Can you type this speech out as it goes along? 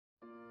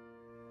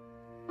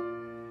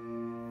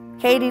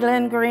Katy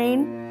Lynn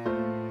Green,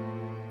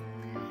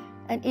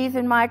 and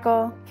Ethan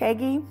Michael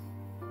Kagy,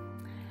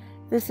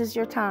 this is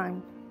your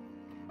time.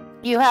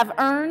 You have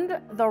earned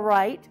the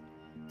right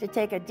to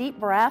take a deep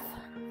breath,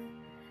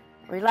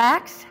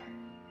 relax,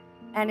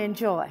 and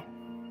enjoy.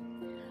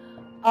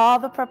 All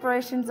the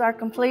preparations are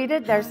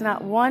completed. There's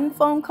not one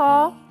phone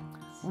call,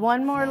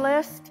 one more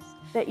list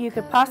that you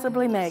could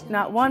possibly make,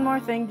 not one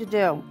more thing to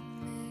do.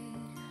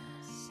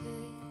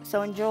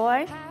 So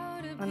enjoy,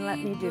 and let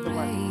me do the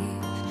work.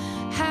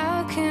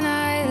 How can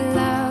I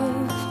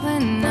love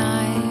when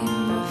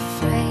I'm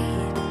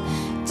afraid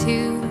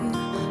to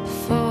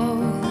fall?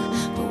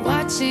 But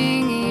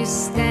watching you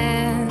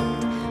stand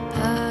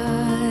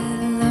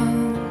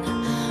alone,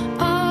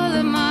 all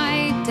of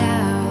my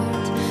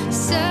doubt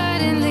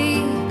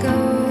suddenly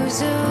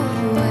goes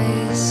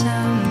away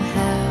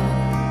somehow.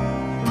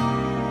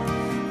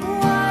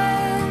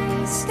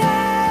 One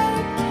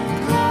step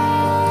closer.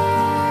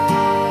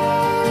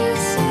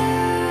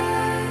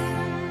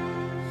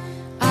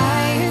 I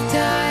have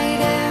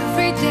died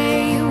every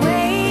day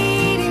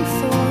waiting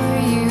for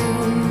you.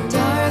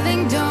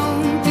 Darling,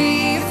 don't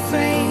be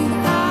afraid.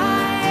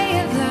 I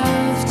have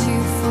loved you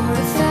for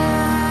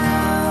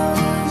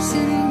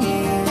 1,000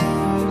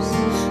 years.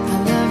 I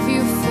love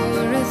you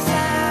for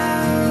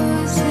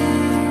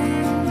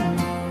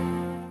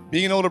 1,000.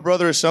 Being an older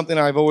brother is something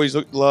I've always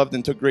loved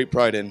and took great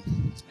pride in.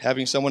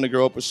 Having someone to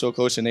grow up with so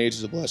close in age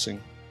is a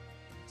blessing.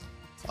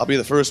 I'll be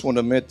the first one to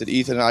admit that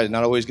Ethan and I did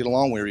not always get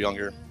along when we were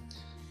younger.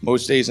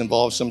 Most days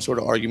involve some sort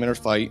of argument or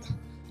fight.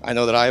 I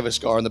know that I have a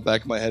scar on the back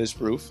of my head as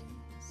proof.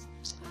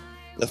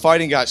 The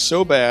fighting got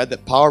so bad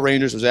that Power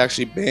Rangers was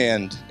actually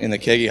banned in the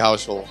Kagy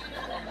household.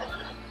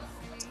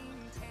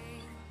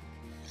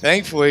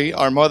 Thankfully,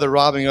 our mother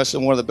robbing us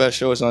of one of the best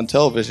shows on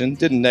television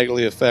didn't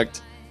negatively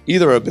affect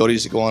either our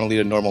abilities to go on and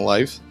lead a normal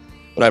life,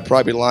 but I'd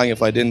probably be lying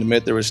if I didn't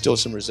admit there was still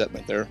some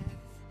resentment there.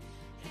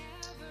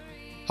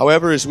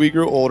 However, as we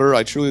grew older,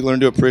 I truly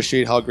learned to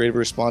appreciate how great of a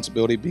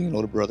responsibility being an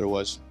older brother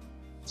was.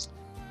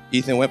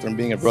 Ethan went from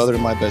being a brother to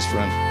my best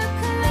friend.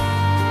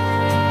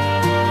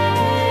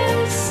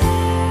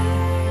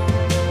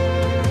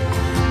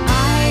 I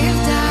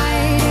have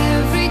died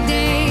every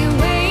day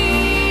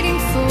waiting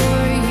for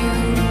you.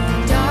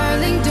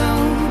 Darling,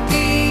 don't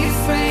be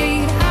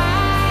afraid.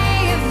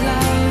 I have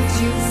loved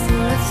you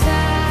for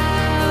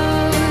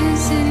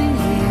 1,000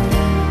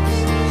 years.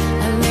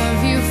 I love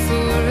you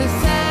for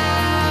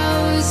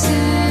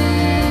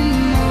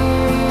 1,000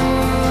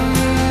 more.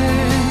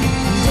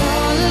 And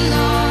all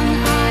along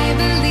I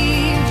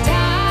believed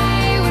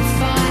I would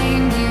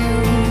find you.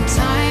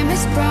 Time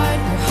has brought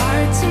your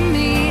heart to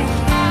me. I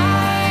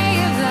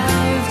have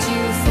loved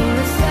you for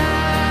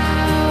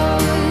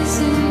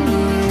 1,000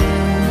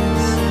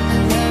 years. I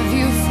love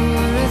you for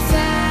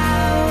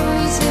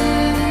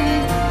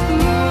 1,000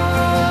 more.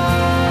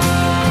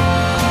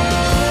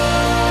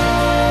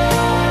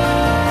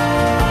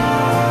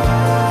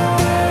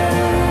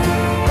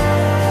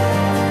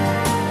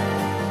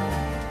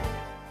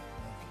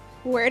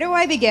 Where do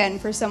I begin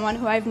for someone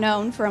who I've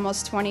known for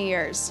almost 20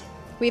 years?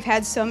 We've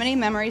had so many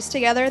memories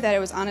together that it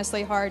was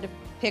honestly hard to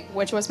pick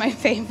which was my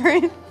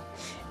favorite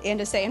and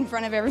to say in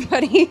front of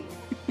everybody.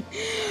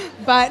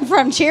 But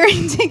from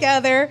cheering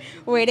together,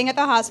 waiting at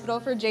the hospital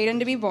for Jaden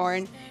to be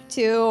born,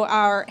 to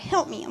our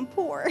help me, I'm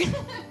poor,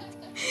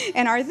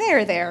 and our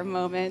there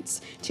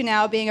moments, to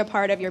now being a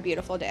part of your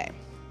beautiful day.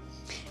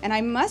 And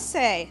I must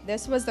say,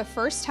 this was the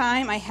first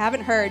time I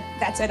haven't heard,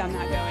 "That's it, I'm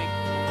not going,"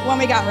 when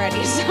we got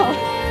ready, so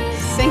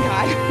thank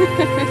God.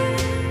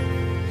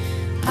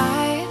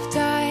 I have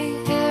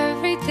died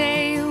every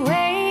day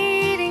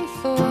waiting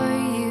for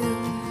you.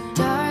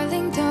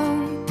 Darling,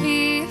 don't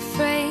be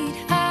afraid.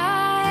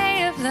 I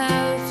have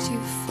loved you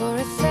for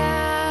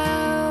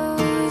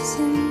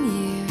 1,000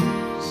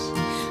 years.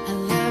 I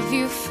love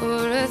you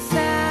for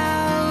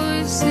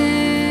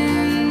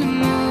 1,000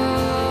 more.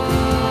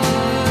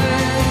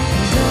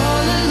 And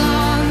all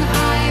along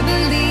I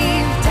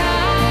believed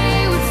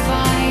I would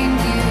find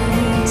you.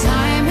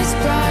 Time has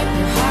brought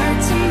your heart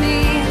to me.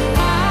 I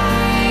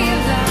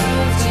have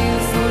loved you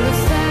for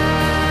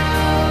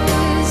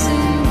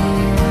 1,000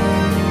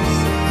 years.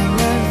 I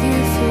love you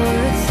for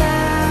 1,000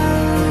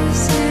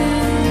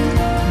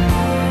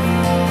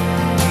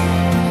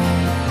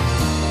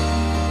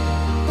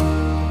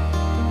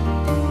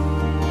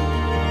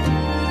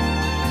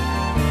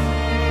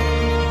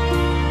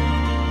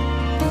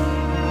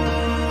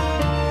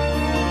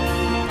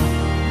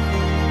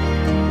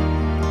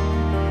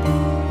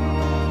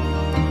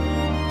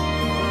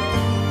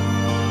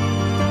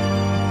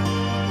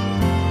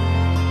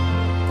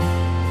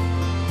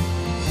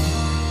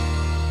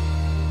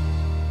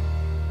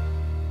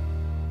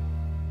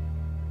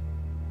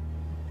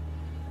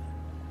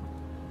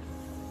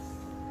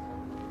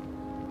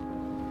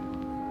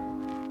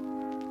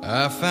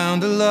 I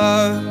found a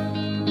love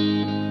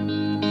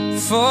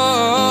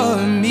for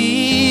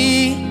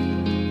me.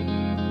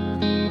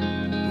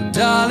 Well,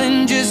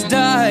 darling, just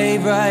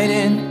dive right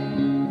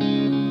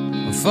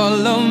in,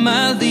 follow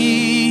my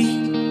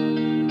lead.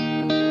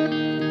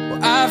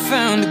 Well, I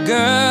found a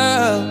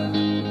girl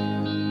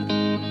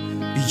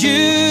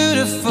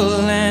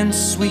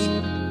sweet.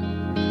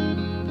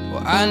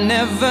 Well, I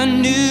never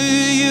knew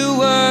you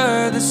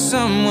were the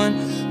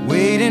someone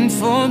waiting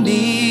for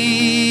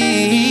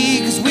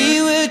me. 'Cause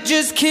we were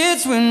just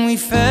kids when we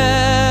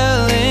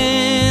fell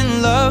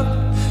in love,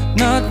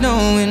 not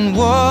knowing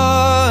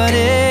what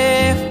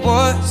it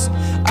was.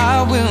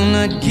 I will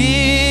not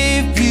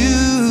give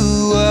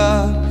you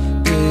up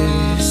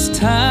this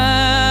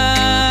time,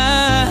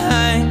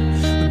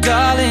 but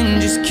darling,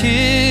 just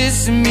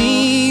kiss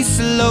me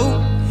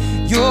slow.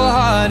 Your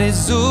heart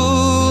is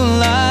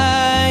all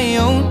I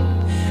own,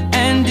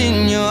 and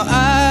in your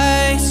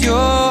eyes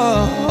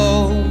you're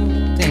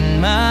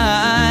holding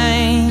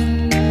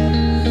mine.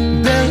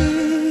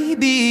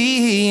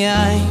 Baby,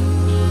 I'm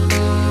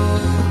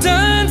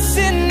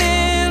dancing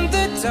in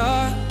the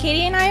dark.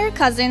 Katie and I are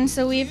cousins,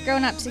 so we've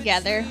grown up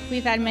together.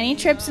 We've had many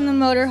trips in the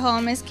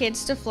motorhome as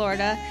kids to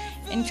Florida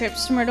and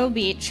trips to Myrtle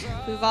Beach.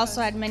 We've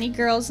also had many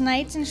girls'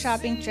 nights and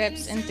shopping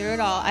trips, and through it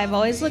all, I've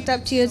always looked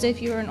up to you as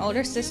if you were an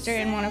older sister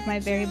and one of my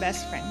very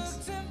best friends.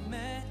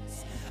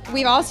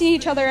 We've all seen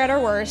each other at our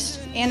worst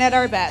and at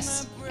our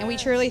best, and we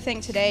truly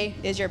think today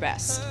is your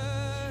best.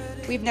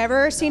 We've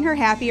never seen her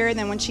happier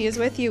than when she is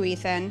with you,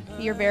 Ethan.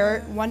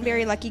 You're one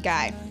very lucky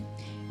guy.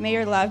 May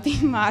your love be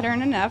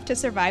modern enough to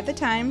survive the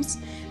times,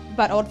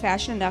 but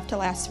old-fashioned enough to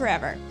last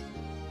forever.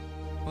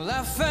 Well,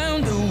 I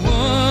found a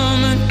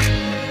woman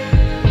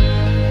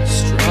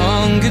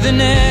stronger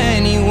than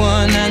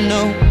anyone I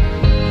know.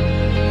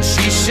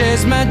 She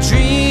shares my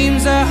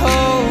dreams. I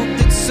hope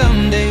that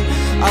someday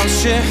I'll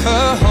share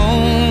her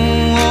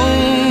home.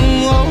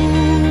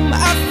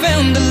 I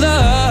found a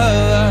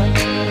love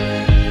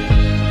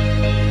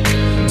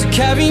to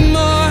carry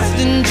more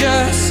than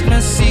just my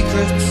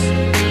secrets,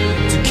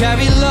 to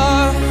carry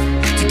love,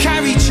 to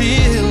carry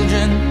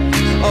children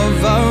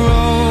of our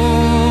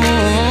own.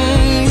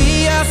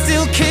 We are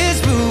still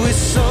kids, but we're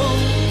so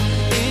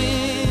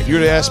If you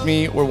were to ask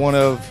me or one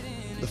of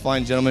the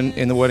fine gentlemen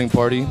in the wedding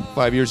party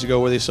 5 years ago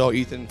where they saw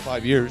Ethan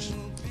 5 years,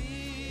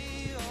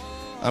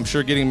 I'm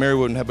sure getting married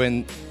wouldn't have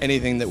been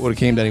anything that would have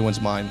came to anyone's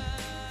mind.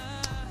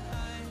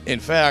 In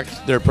fact,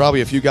 there are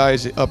probably a few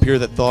guys up here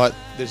that thought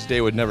this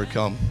day would never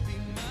come.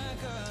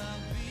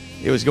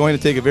 It was going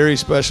to take a very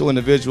special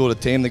individual to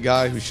tame the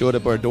guy who showed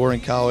up at our door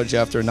in college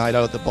after a night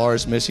out at the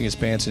bars missing his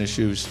pants and his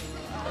shoes.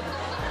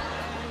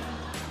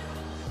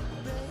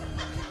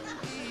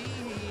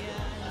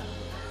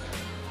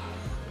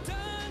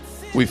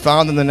 We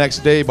found him the next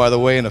day, by the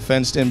way, in a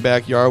fenced-in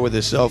backyard with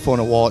his cell phone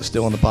and wallet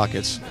still in the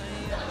pockets.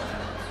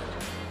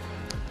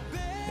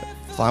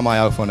 Find my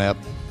iPhone app.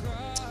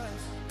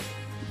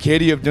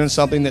 Katie, you've done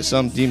something that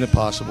some deemed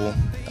impossible.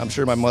 I'm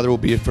sure my mother will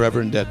be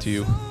forever in debt to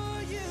you.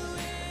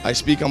 I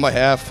speak on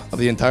behalf of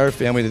the entire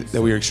family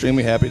that we are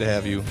extremely happy to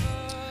have you.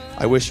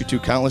 I wish you 2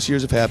 countless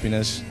years of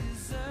happiness.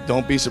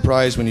 Don't be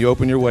surprised when you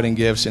open your wedding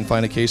gifts and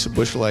find a case of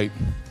Busch Light.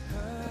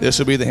 This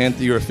will be the hint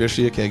that you're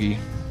officially a Kagy.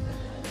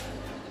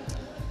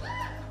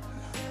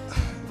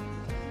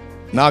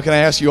 Now, can I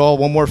ask you all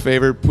one more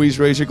favor? Please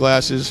raise your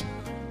glasses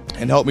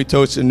and help me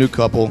toast the new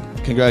couple.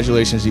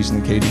 Congratulations, Ethan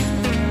and Katie.